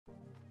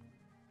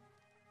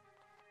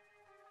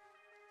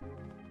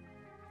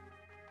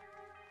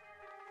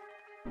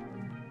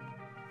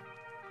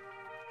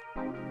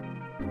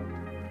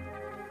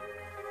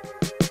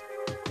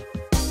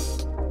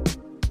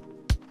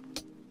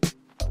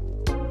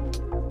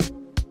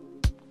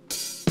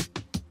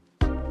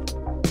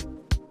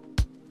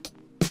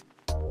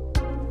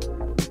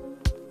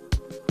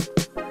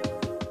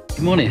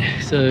Good morning.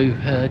 So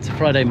it's a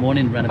Friday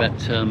morning, around about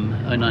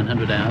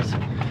 0900 hours,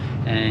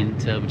 and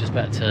we're just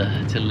about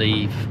to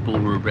leave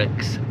Bulwer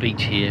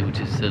beach here, which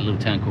is a little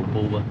town called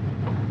Bulwer.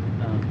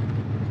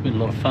 It's been a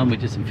lot of fun. We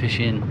did some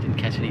fishing, didn't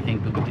catch anything,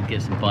 but we did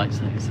get some bites,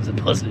 so I guess it's a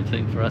positive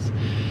thing for us.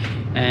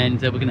 And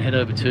we're going to head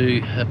over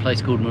to a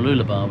place called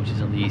Mooloolaba, which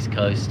is on the east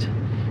coast,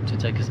 which will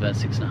take us about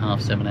 6.5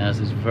 to 7 hours.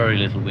 There's very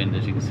little wind,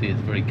 as you can see.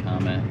 It's very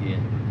calm out here.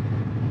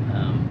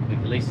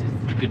 At least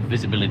the good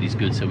visibility is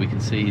good, so we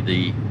can see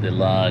the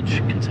large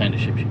container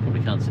ships. You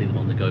probably can't see them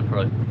on the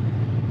GoPro,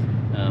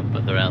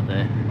 but they're out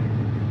there.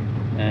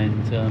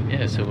 And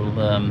yeah, so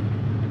we'll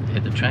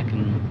hit the track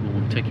and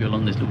we'll take you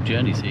along this little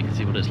journey so you can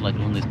see what it's like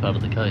along this part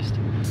of the coast.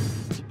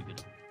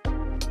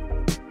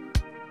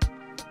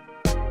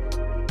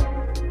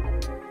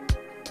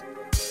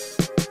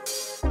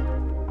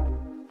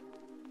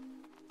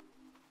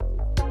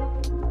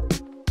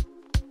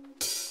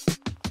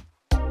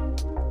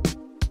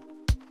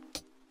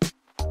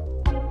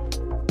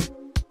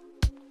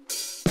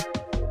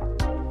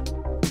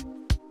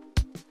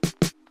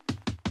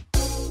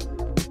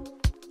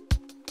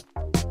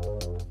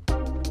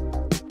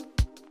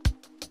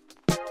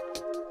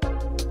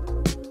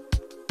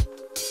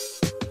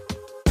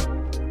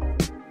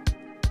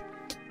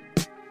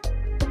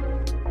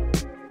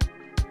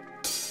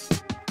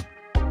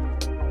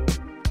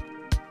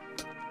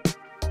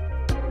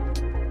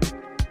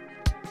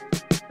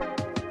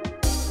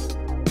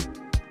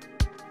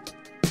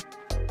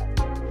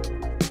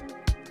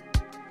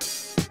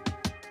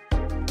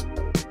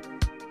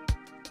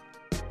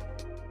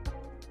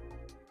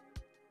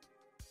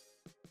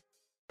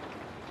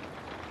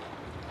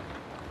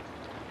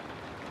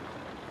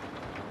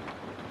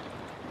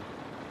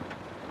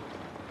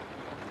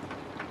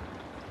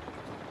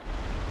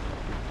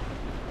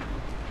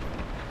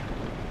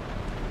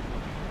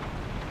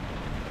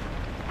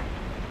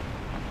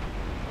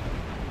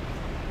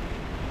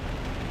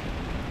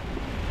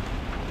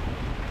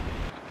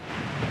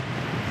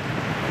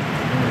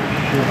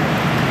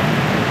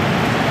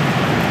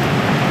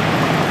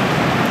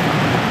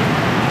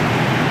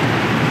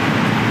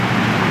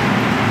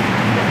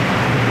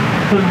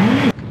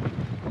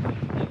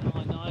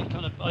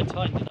 I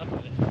tightened it up a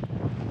bit.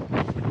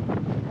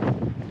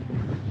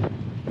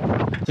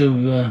 So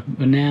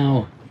we're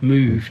now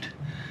moved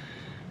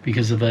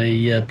because of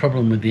a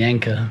problem with the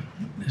anchor.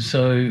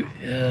 So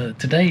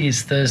today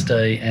is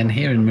Thursday, and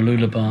here in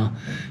Mooloolaba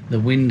the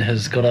wind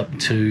has got up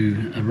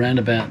to around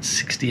about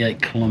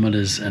 68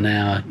 kilometers an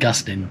hour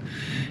gusting,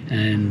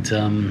 and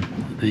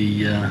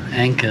the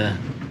anchor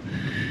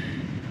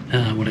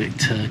when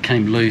it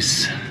came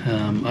loose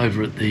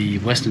over at the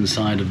western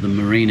side of the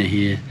marina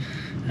here,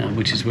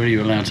 which is where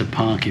you're allowed to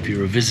park if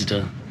you're a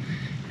visitor.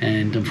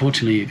 And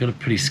unfortunately it got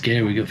pretty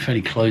scary. We got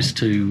fairly close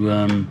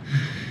to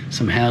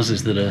some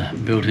houses that are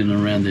built in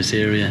and around this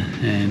area,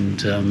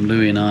 and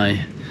Louis and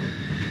I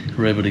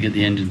were able to get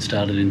the engine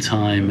started in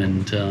time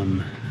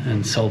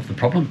and solve the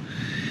problem.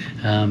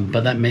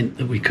 But that meant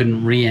that we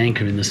couldn't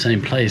re-anchor in the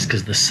same place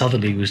because the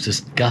southerly was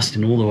just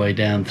gusting all the way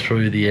down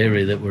through the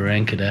area that we're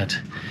anchored at.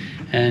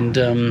 And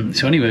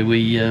so anyway,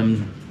 we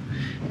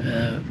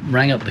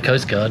rang up the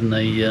Coast Guard, and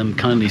they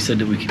kindly said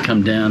that we could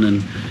come down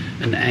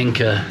and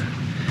anchor,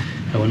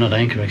 well, not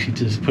anchor actually,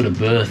 just put a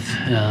berth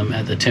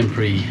at the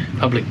temporary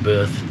public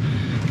berth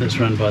that's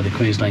run by the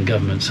Queensland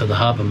government. So the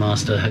harbour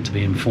master had to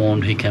be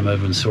informed. He came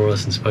over and saw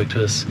us and spoke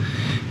to us,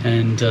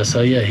 and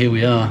so yeah, here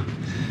we are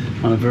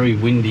on a very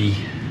windy,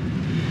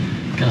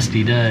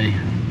 gusty day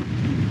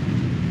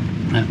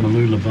at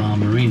Mooloolaba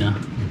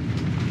Marina.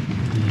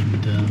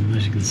 And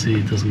as you can see,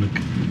 it doesn't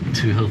look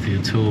too healthy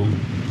at all.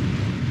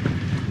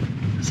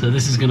 So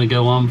this is going to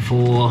go on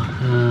for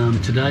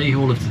today,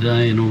 all of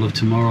today and all of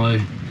tomorrow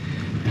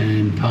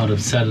and part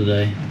of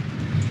Saturday.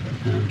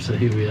 So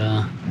here we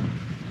are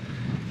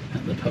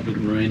at the public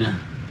marina.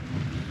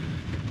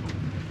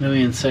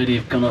 Louis and Sadie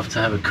have gone off to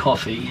have a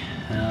coffee,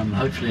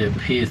 hopefully at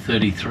Pier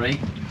 33.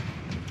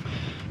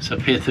 So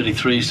Pier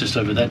 33 is just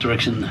over that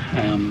direction.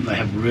 They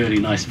have really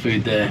nice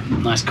food there,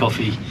 nice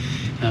coffee.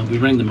 We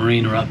rang the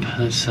marina up.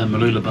 That's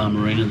Mooloolaba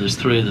Marina. There's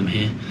 3 of them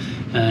here,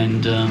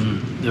 and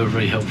they were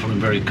very helpful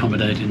and very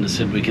accommodating. They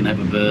said we can have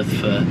a berth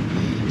for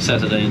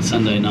Saturday and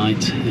Sunday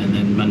night, and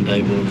then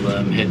Monday we'll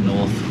head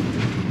north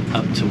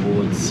up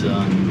towards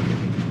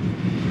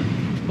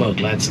well,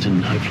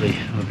 Gladstone. Hopefully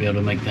I'll be able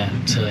to make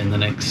that in the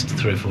next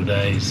 3 or 4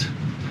 days.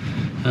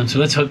 So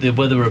let's hope the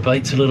weather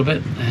abates a little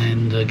bit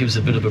and gives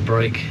a bit of a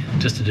break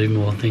just to do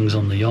more things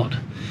on the yacht.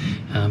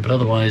 But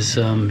otherwise,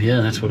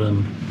 yeah, that's what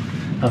I'm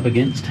up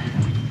against.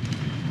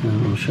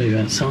 I'll show you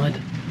outside.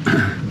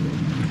 There's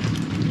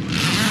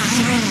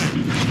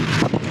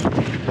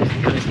the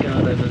Coast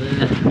Guard over there.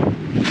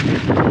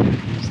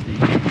 There's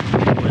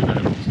the weather,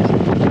 which is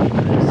not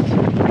the best.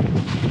 So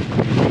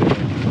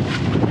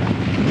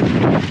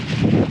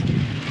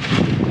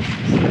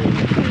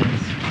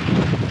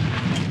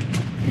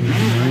in the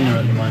marina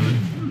at the moment.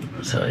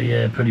 So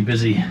yeah, pretty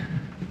busy.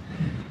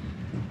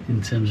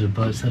 in terms of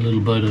boats. That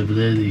little boat over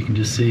there that you can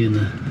just see in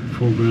the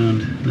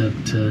foreground,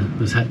 that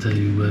was had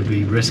to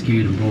be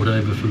rescued and brought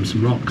over from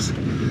some rocks. You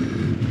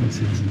can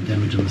see there's some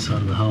damage on the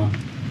side of the hull.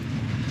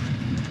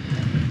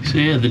 So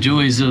yeah, the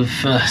joys of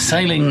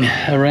sailing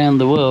around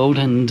the world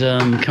and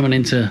coming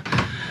into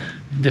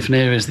different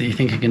areas that you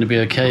think are going to be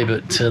okay,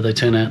 but they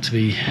turn out to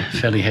be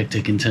fairly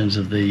hectic in terms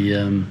of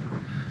the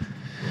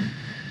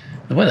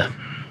weather.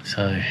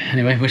 So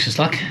anyway, wish us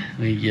luck.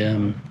 We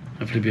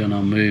hopefully be on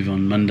our move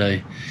on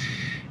Monday,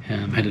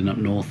 heading up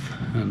north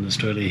in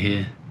Australia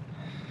here.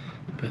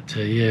 But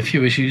yeah, a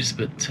few issues,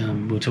 but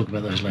we'll talk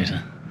about those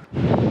later.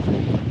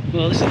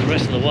 Well, this is the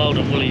rest of the wild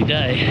and woolly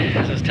day.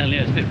 As I was telling you,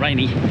 it's a bit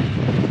rainy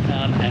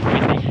and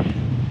windy.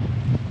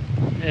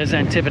 There's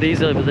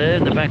Antipodes over there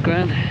in the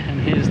background,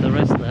 and here's the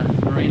rest of the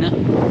marina.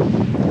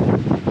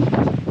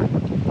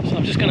 So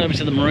I'm just going over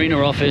to the marina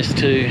office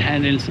to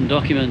hand in some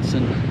documents,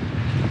 and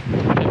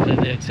hopefully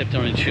they accept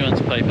our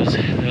insurance papers.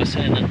 They were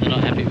saying that they're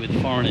not happy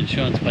with foreign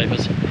insurance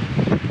papers,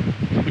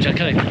 which I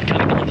kind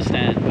of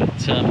understand,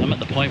 but I'm at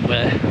the point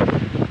where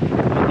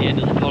at the end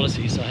of the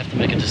policy, so I have to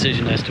make a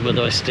decision as to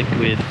whether I stick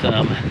with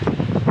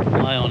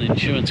Ion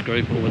Insurance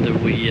Group or whether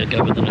we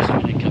go with an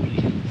Australian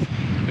company,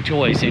 which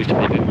always seems to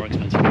be a bit more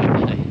expensive.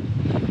 But hey,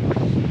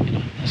 you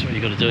know, that's what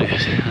you got to do. I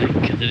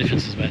think the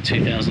difference is about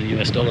 $2,000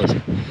 US, so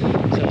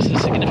it's a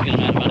significant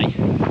amount of money.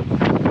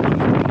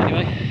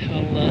 Anyway,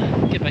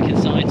 I'll get back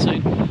inside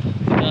soon.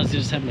 The guys are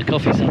just having a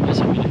coffee somewhere,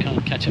 so I'm going to kind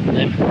of catch up with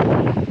them.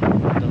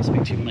 I'll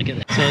speak to you when I get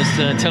there. So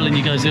I was telling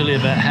you guys earlier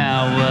about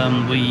how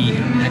we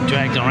had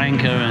dragged our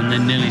anchor and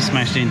then nearly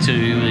smashed into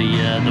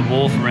the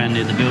wharf around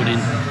near the building,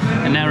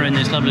 and now we're in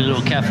this lovely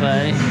little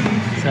cafe.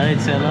 Say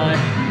hello.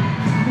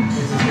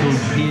 This is called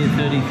Pier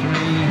 33.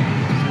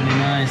 It's really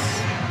nice.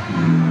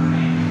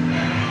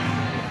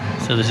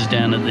 So this is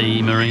down at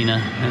the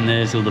marina, and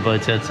there's all the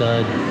boats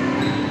outside.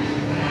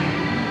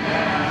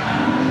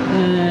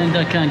 And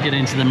I can't get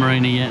into the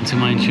marina yet until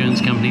my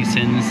insurance company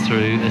sends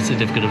through a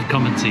certificate of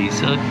occupancy,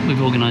 so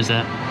we've organised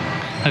that.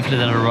 Hopefully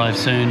that'll arrive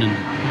soon and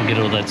we'll get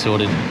all that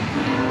sorted.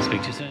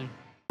 Speak to you soon.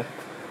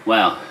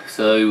 Wow,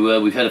 so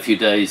we've had a few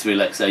days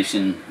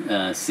relaxation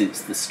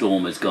since the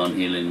storm has gone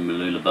here in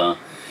Mooloolaba,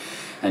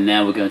 and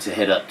now we're going to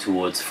head up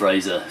towards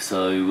Fraser.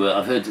 So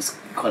I've heard it's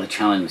quite a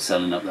challenge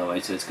sailing up that way,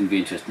 so it's going to be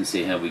interesting to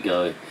see how we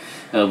go.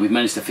 We've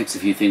managed to fix a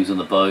few things on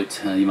the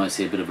boat. You might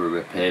see a bit of a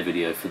repair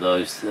video for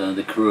those.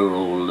 The crew are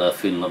all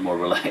feeling a lot more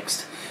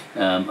relaxed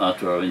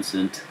after our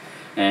incident,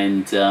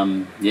 and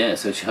yeah,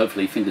 so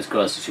hopefully, fingers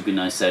crossed, it should be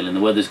nice sailing.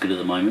 The weather's good at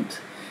the moment,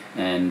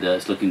 and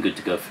it's looking good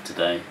to go for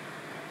today.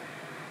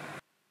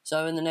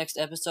 So in the next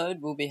episode,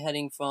 we'll be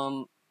heading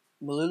from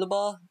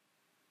Mooloolaba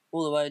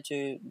all the way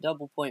to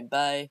Double Point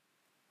Bay,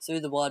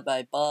 through the Wide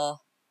Bay Bar,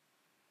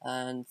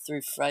 and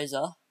through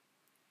Fraser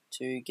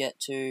to get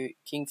to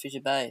Kingfisher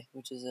Bay,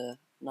 which is a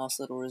nice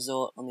little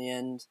resort on the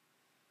end.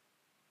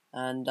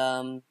 And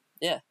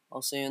yeah,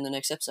 I'll see you in the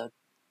next episode.